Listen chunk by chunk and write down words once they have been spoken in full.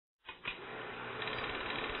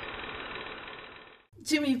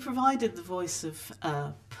Jimmy, you provided the voice of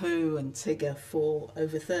Pooh and Tigger for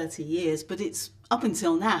over 30 years, but it's, up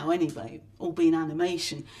until now anyway, all been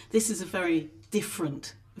animation. This is a very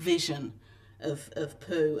different vision of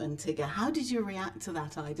Pooh and Tigger. How did you react to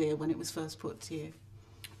that idea when it was first put to you?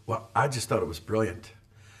 Well, I just thought it was brilliant,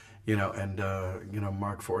 and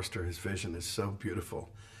Mark Forster, his vision is so beautiful.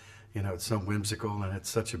 It's so whimsical, and it's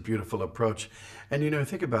such a beautiful approach. And,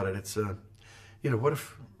 think about it, it's, what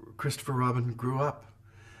if Christopher Robin grew up,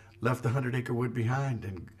 left the 100 Acre Wood behind,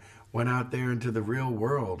 and went out there into the real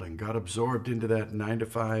world and got absorbed into that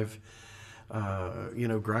 9-to-5,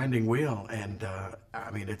 grinding wheel. And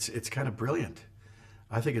it's kind of brilliant.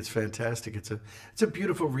 I think it's fantastic. It's a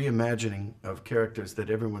beautiful reimagining of characters that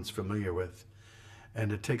everyone's familiar with,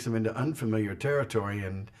 and it takes them into unfamiliar territory.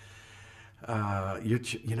 And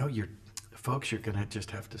folks, you're gonna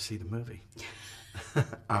just have to see the movie.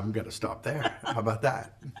 I'm gonna stop there. How about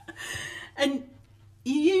that? And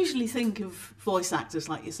you usually think of voice actors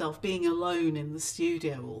like yourself being alone in the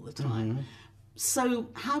studio all the time. Mm-hmm. So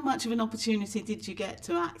how much of an opportunity did you get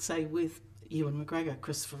to act, say, with Ewan McGregor,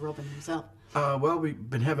 Christopher Robin himself? Well, we've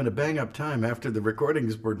been having a bang-up time after the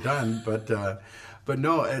recordings were done, but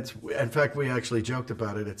no, in fact, we actually joked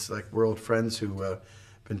about it. It's like we're old friends who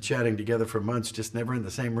been chatting together for months, just never in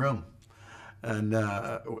the same room.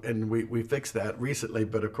 And we fixed that recently,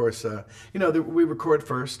 but of course, we record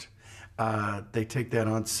first. They take that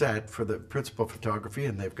on set for the principal photography,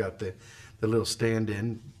 and they've got the little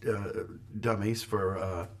stand-in dummies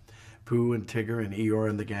for Pooh and Tigger and Eeyore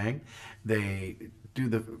and the gang. They do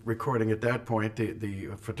the recording at that point,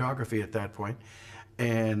 the photography at that point,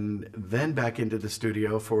 and then back into the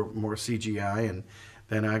studio for more CGI, and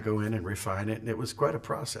then I go in and refine it, and it was quite a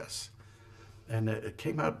process. And it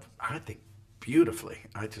came out, I think, beautifully.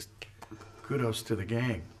 Kudos to the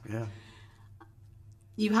gang, yeah.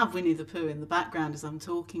 You have Winnie the Pooh in the background as I'm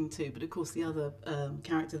talking to, but of course the other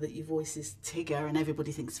character that you voice is Tigger, and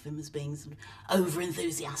everybody thinks of him as being sort of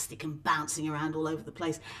over-enthusiastic and bouncing around all over the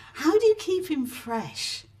place. How do you keep him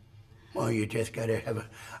fresh? Well, you just gotta have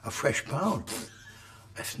a fresh bounce.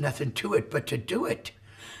 There's nothing to it but to do it.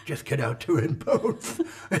 Just get out to it both.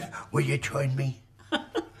 Will you join me?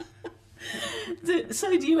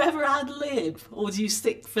 So do you ever ad-lib, or do you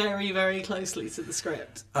stick very, very closely to the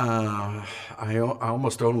script? I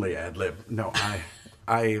almost only ad-lib. No,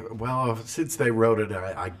 well, since they wrote it,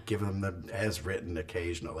 I give them the as written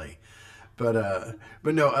occasionally. But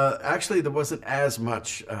no, actually there wasn't as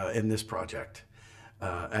much in this project,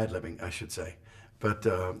 ad-libbing, I should say. But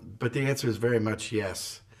the answer is very much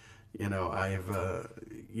yes. I've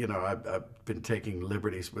been taking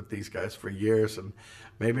liberties with these guys for years, and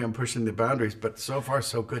maybe I'm pushing the boundaries, but so far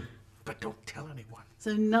so good. But don't tell anyone.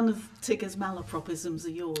 So none of Tigger's malapropisms are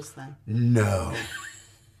yours then? No.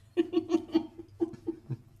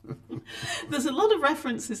 There's a lot of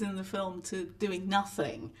references in the film to doing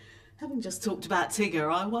nothing. Having just talked about Tigger,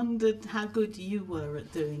 I wondered how good you were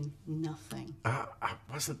at doing nothing. I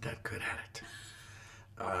wasn't that good at it.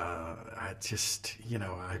 I just,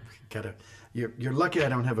 I gotta, you're lucky I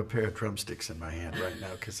don't have a pair of drumsticks in my hand right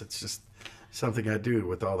now, because it's just something I do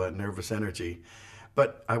with all that nervous energy.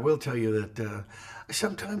 But I will tell you that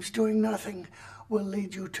sometimes doing nothing will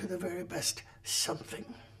lead you to the very best something.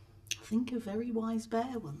 I think a very wise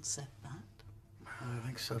bear once said that. I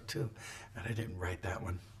think so too. And I didn't write that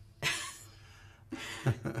one.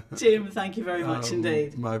 Jim, thank you very much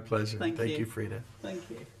indeed. My pleasure. Thank you, Freda. Thank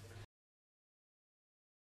you.